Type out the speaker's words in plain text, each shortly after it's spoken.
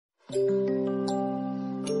Hello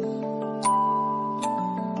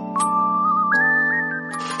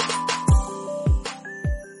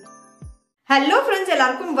friends,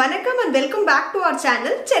 எல்லாருக்கும் வணக்கம் and welcome back to our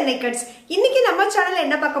channel Chennai Cuts. இன்னைக்கு நம்ம சேனல்ல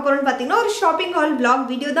என்ன பார்க்க போறோம்னு பாத்தீங்கன்னா ஒரு ஷாப்பிங் ஹால் vlog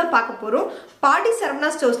வீடியோ தான் பார்க்க போறோம். பாடி சரவணா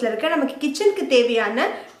ஸ்டோர்ஸ்ல இருக்க நமக்கு கிச்சனுக்கு தேவையான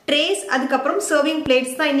ட்ரேஸ் அதுக்கு அப்புறம் சர்விங்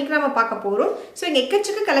பிளேட்ஸ் தான் இன்னைக்கு நம்ம பார்க்க போறோம். சோ இங்க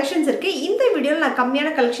எக்கச்சக்க கலெக்ஷன்ஸ் இருக்கு. இந்த வீடியோல நான் கம்மியான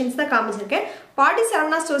கலெக்ஷன்ஸ் தான் காமிச்சிருக்கேன். பாடி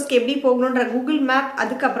சரவணா ஸ்டோர்ஸ்க்கு எப்படி போகணும்ன்ற கூகுள் மேப்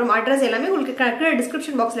அதுக்கு அப்புறம் அட்ரஸ் எல்லாமே உங்களுக்கு கீழ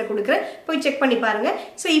டிஸ்கிரிப்ஷன் பாக்ஸ்ல கொடுக்கிறேன். போய் செக் பண்ணி பாருங்க.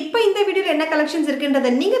 சோ இப்போ இந்த வீடியோல என்ன கலெக்ஷன்ஸ்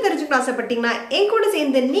இருக்குன்றதை நீங்க தெரிஞ்சுக்கணும் ஆசைப்பட்டீங்கன்னா என் கூட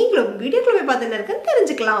சேர்ந்து நீங்களும் வீடியோக்குள்ள போய் பார்த்துட்டு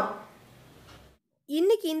தெரிஞ்சுக்கலாம்.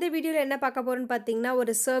 இன்னைக்கு இந்த வீடியோவில் என்ன பார்க்க போகிறோன்னு பார்த்தீங்கன்னா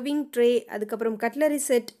ஒரு சர்விங் ட்ரே அதுக்கப்புறம் கட்லரி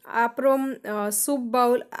செட் அப்புறம் சூப்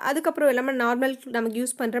பவுல் அதுக்கப்புறம் எல்லாமே நார்மல் நமக்கு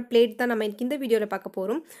யூஸ் பண்ணுற பிளேட் தான் நம்ம இந்த வீடியோவில் பார்க்க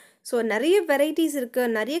போகிறோம். ஸோ நிறைய வெரைட்டிஸ்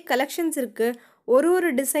இருக்குது, நிறைய கலெக்ஷன்ஸ் இருக்குது.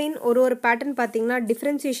 ஒரு டிசைன் ஒரு பேட்டர்ன் பார்த்தீங்கன்னா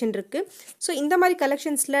டிஃப்ரென்சியேஷன் இருக்குது. ஸோ இந்த மாதிரி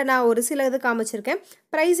கலெக்ஷன்ஸில் நான் ஒரு சில இது காமிச்சிருக்கேன்.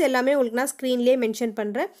 ப்ரைஸ் எல்லாமே உங்களுக்கு நான் ஸ்க்ரீன்லேயே மென்ஷன்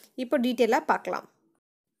பண்ணுறேன். இப்போ டீட்டெயிலாக பார்க்கலாம்.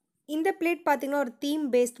 இந்த பிளேட் பார்த்தீங்கன்னா ஒரு theme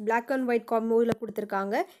paste black and white காம்போவில்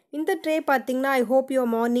கொடுத்துருக்காங்க. இந்த ட்ரே பார்த்தீங்கன்னா I hope your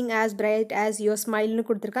morning as bright as your ஸ்மைல்னு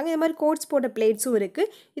கொடுத்துருக்காங்க. இந்த மாதிரி கோட்ஸ் போட்ட பிளேட்ஸும்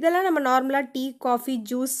இருக்குது. இதெல்லாம் நம்ம நார்மலாக டீ காஃபி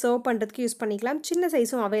ஜூஸ் சர்வ் பண்ணுறதுக்கு யூஸ் பண்ணிக்கலாம். சின்ன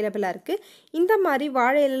சைஸும் அவைலபிளாக இருக்குது. இந்த மாதிரி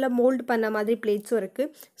வாழை இலையில் மோல்டு பண்ண மாதிரி பிளேட்ஸும்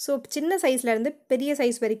இருக்குது. ஸோ சின்ன சைஸ்லேருந்து பெரிய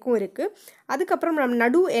சைஸ் வரைக்கும் இருக்குது. அதுக்கப்புறம் நம்ம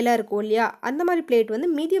நடு இலை இருக்கும் இல்லையா, அந்த மாதிரி பிளேட் வந்து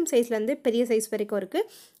மீடியம் சைஸ்லேருந்து பெரிய சைஸ் வரைக்கும் இருக்குது.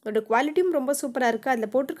 அதோட குவாலிட்டியும் ரொம்ப சூப்பராக இருக்குது.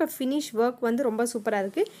 அதில் போட்டிருக்க ஃபினிஷ் ஒர்க் வந்து ரொம்ப சூப்பராக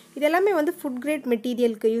இருக்குது. இதெல்லாமே வந்து ஃபுட் கிரேட்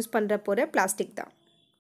மெட்டீரியலுக்கு யூஸ் பண்ணுற போகிற பிளாஸ்டிக் தான்.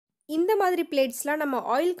 இந்த மாதிரி பிளேட்ஸ்லாம் நம்ம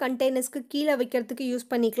ஆயில் கண்டெய்னர்ஸ்க்கு கீழே வைக்கிறதுக்கு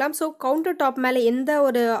யூஸ் பண்ணிக்கலாம். ஸோ கவுண்டர் டாப் மேலே எந்த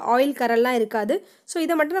ஒரு ஆயில் கரெல்லாம் இருக்காது. ஸோ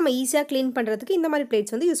இதை மட்டும் நம்ம ஈஸியாக க்ளீன் பண்ணுறதுக்கு இந்த மாதிரி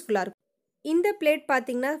பிளேட்ஸ் வந்து யூஸ்ஃபுல்லாக இருக்கும். இந்த பிளேட்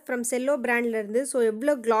பார்த்தீங்கன்னா ஃப்ரம் செல்லோ பிராண்ட்லேருந்து. ஸோ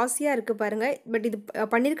எவ்வளோ கிளாஸியாக இருக்குது பாருங்கள். பட் இது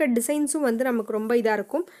பண்ணியிருக்க டிசைன்ஸும் வந்து நமக்கு ரொம்ப இதாக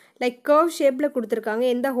இருக்கும். லைக் கர்வ் ஷேப்பில் கொடுத்துருக்காங்க.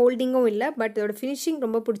 எந்த ஹோல்டிங்கும் இல்லை. பட் இதோட ஃபினிஷிங்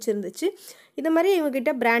ரொம்ப பிடிச்சிருந்துச்சு. இது மாதிரி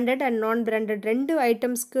இவங்ககிட்ட பிராண்டட் அண்ட் நான் பிராண்டட் 2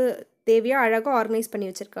 ஐட்டம்ஸ்க்கு தேவையாக அழகாக ஆர்கனைஸ் பண்ணி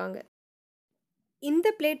வச்சுருக்காங்க. இந்த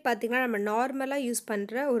பிளேட் பார்த்திங்கன்னா நம்ம நார்மலாக யூஸ்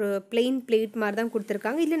பண்ணுற ஒரு பிளெயின் பிளேட் மாதிரி தான்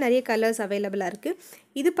கொடுத்துருக்காங்க. இதில் நிறைய கலர்ஸ் அவைலபிளாக இருக்குது.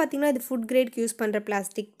 இது பார்த்திங்கன்னா இது ஃபுட் கிரேட்க்கு யூஸ் பண்ணுற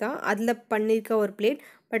பிளாஸ்டிக் தான். அதில் பண்ணியிருக்க ஒரு பிளேட்.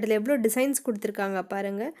 பட் அதில் எவ்வளோ டிசைன்ஸ் கொடுத்துருக்காங்க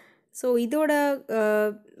பாருங்கள். ஸோ இதோட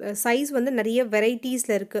சைஸ் வந்து நிறைய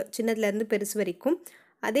வெரைட்டிஸில் இருக்குது, சின்னதுலேருந்து பெருசு வரைக்கும்.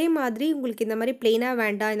 அதே மாதிரி உங்களுக்கு இந்த மாதிரி பிளெயினாக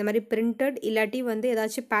வேண்டாம், இந்த மாதிரி பிரிண்டட் இல்லாட்டி வந்து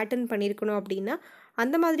ஏதாச்சும் பேட்டர்ன் பண்ணியிருக்கணும் அப்படின்னா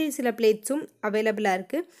அந்த மாதிரி சில பிளேட்ஸும் அவைலபிளாக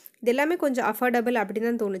இருக்குது. இது எல்லாமே கொஞ்சம் அஃபோர்டபுள் அப்படின்னு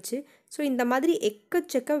தான் தோணுச்சு. ஸோ இந்த மாதிரி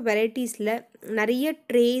எக்கச்சக்க வெரைட்டிஸில் நிறைய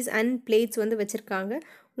ட்ரேஸ் அண்ட் பிளேட்ஸ் வந்து வச்சுருக்காங்க.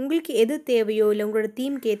 உங்களுக்கு எது தேவையோ இல்லை உங்களோட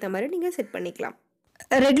தீம்க்கு ஏற்ற மாதிரி நீங்கள் செட் பண்ணிக்கலாம்.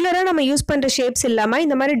 ரெகுலராக நம்ம யூஸ் பண்ணுற ஷேப்ஸ் இல்லாமல்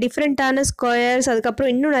இந்த மாதிரி டிஃப்ரெண்ட்டான ஸ்கொயர்ஸ் அதுக்கப்புறம்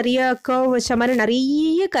இன்னும் நிறைய கர்வ் வச்ச மாதிரி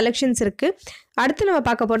நிறைய கலெக்ஷன்ஸ் இருக்குது. அடுத்து நம்ம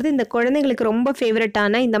பார்க்க போகிறது இந்த குழந்தைங்களுக்கு ரொம்ப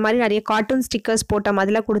ஃபேவரட்டான இந்த மாதிரி நிறைய கார்ட்டூன் ஸ்டிக்கர்ஸ் போட்ட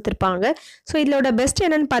மாதிரிலாம் கொடுத்துருப்பாங்க. ஸோ இதோட பெஸ்ட்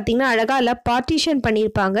என்னென்னு பார்த்தீங்கன்னா அழகாக இல்லை பார்ட்டிஷன்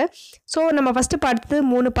பண்ணியிருப்பாங்க. ஸோ நம்ம ஃபஸ்ட்டு பார்த்தது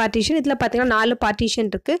 3 பார்ட்டிஷன், இதில் பார்த்தீங்கன்னா 4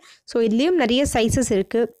 பார்ட்டிஷன் இருக்குது. ஸோ இதுலேயும் நிறைய சைஸஸ்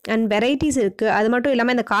இருக்குது அண்ட் வெரைட்டிஸ் இருக்குது. அது மட்டும்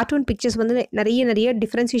இல்லாமல் இந்த கார்ட்டூன் பிக்சர்ஸ் வந்து நிறைய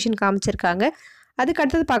டிஃப்ரென்சியேஷன் காமிச்சிருக்காங்க. அதுக்கு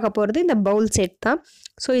அடுத்தது பார்க்க போகிறது இந்த பவுல் செட் தான்.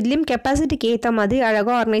 ஸோ இதுலேயும் கெப்பாசிட்டிக்கு ஏற்ற மாதிரி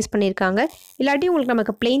அழகாக ஆர்கனைஸ் பண்ணியிருக்காங்க. இல்லாட்டி உங்களுக்கு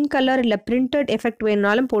நமக்கு பிளெயின் கலர் இல்லை பிரிண்டட் எஃபெக்ட்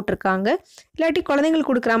வேணுனாலும் போட்டிருக்காங்க. இல்லாட்டி குழந்தைங்களுக்கு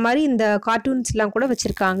கொடுக்குற மாதிரி இந்த கார்ட்டூன்ஸ்லாம் கூட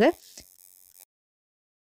வச்சுருக்காங்க.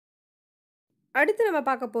 அடுத்து நம்ம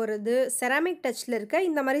பார்க்க போகிறது செராமிக் டச்சில் இருக்க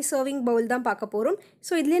இந்த மாதிரி சர்விங் பவுல் தான் பார்க்க போகிறோம்.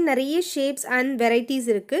 ஸோ இதுலேயே நிறைய ஷேப்ஸ் அண்ட் வெரைட்டிஸ்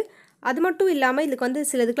இருக்குது. அது மட்டும் இல்லாமல் இதுக்கு வந்து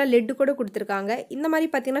சில இதுக்கெலாம் லெட்டு கூட கொடுத்துருக்காங்க. இந்த மாதிரி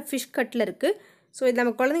பார்த்திங்கன்னா ஃபிஷ் கட்டில் இருக்குது. ஸோ இது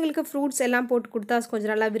நம்ம குழந்தைங்களுக்கு ஃப்ரூட்ஸ் எல்லாம் போட்டு கொடுத்தா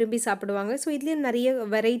கொஞ்சம் நல்லா விரும்பி சாப்பிடுவாங்க. ஸோ இதுலேயும் நிறைய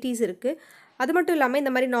வெரைட்டிஸ் இருக்குது. அது மட்டும் இல்லாமல்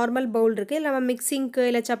இந்த மாதிரி நார்மல் பவுல் இருக்குது. இல்லை நம்ம மிக்சிங்க்கு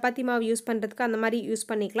இல்லை சப்பாத்தி மாவு யூஸ் பண்ணுறதுக்கு அந்த மாதிரி யூஸ்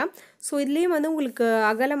பண்ணிக்கலாம். ஸோ இதுலேயும் வந்து உங்களுக்கு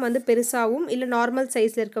அகலம் வந்து பெருசாகவும் இல்லை நார்மல்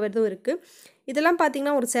சைஸில் இருக்கிறதும் இருக்குது. இதெல்லாம்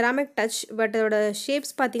பார்த்திங்கன்னா ஒரு செராமிக் டச். பட் அதோட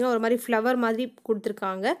ஷேப்ஸ் பார்த்திங்கன்னா ஒரு மாதிரி ஃப்ளவர் மாதிரி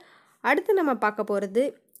கொடுத்துருக்காங்க. அடுத்து நம்ம பார்க்க போகிறது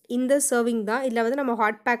இந்த சர்விங் தான். இதில் வந்து நம்ம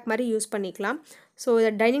ஹாட் பேக் மாதிரி யூஸ் பண்ணிக்கலாம். ஸோ இதை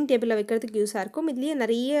டைனிங் டேபிளில் வைக்கிறதுக்கு யூஸாக இருக்கும். இதுலேயே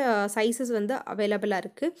நிறைய சைஸஸ் வந்து அவைலபிளாக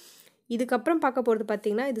இருக்குது. இதுக்கப்புறம் பார்க்க போகிறது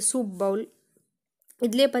பார்த்திங்கன்னா இது சூப் பவுல்.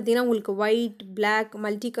 இதுலேயே பார்த்திங்கன்னா உங்களுக்கு ஒயிட் பிளாக்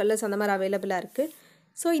மல்டி கலர்ஸ் அந்த மாதிரி அவைலபிளாக இருக்குது.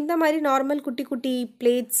 ஸோ இந்த மாதிரி நார்மல் குட்டி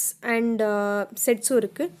பிளேட்ஸ் அண்ட் செட்ஸும்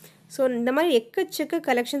இருக்குது. ஸோ இந்த மாதிரி எக்கச்சக்க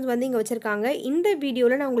கலெக்ஷன்ஸ் வந்து இங்கே வச்சுருக்காங்க. இந்த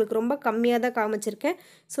வீடியோவில் நான் உங்களுக்கு ரொம்ப கம்மியாக தான் காமிச்சிருக்கேன்.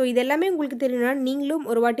 ஸோ இதெல்லாமே உங்களுக்கு தெரியணும்னா நீங்களும்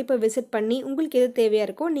ஒரு வாட்டி போய் விசிட் பண்ணி உங்களுக்கு எது தேவையாக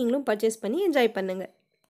இருக்கோ நீங்களும் பர்ச்சேஸ் பண்ணி என்ஜாய் பண்ணுங்கள்.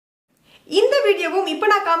 இந்த வீடியோவும் இப்போ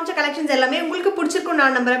நான் காமிச்ச கலெக்ஷன்ஸ் எல்லாமே உங்களுக்கு பிடிச்சிருக்கும்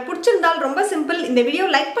நான் நம்புறேன். பிடிச்சிருந்தால் ரொம்ப சிம்பிள், இந்த வீடியோ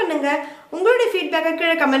லைக் பண்ணுங்க, உங்களுடைய ஃபீட்பேக்கை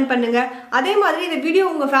கீழே கமெண்ட் பண்ணுங்க. அதே மாதிரி இந்த வீடியோ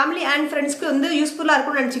உங்க ஃபேமிலி அண்ட் ஃப்ரெண்ட்ஸ்க்கு வந்து யூஸ்ஃபுல்லா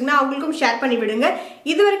இருக்கும்னு நினைச்சீங்கன்னா அவங்களுக்கும் ஷேர் பண்ணி விடுங்க.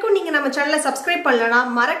 இது வரைக்கும் நீங்க நம்ம சேனலை சப்ஸ்கிரைப் பண்ணலனா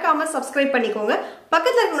மறக்காம சப்ஸ்கிரைப் பண்ணிக்கோங்க.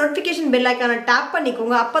 பக்கத்துல இருக்க நோட்டிபிகேஷன் பெல் ஐகானை டாப்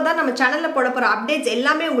பண்ணிக்கோங்க. அப்பதான் நம்ம சேனல்ல போட போற அப்டேட்ஸ்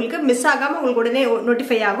எல்லாமே உங்களுக்கு மிஸ் ஆகாம உங்களுக்கு உடனே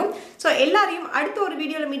நோட்டிஃபை ஆகும். ஸோ எல்லாரையும் அடுத்த ஒரு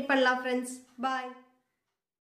வீடியோல மீட் பண்ணலாம் ஃப்ரெண்ட்ஸ். பாய்.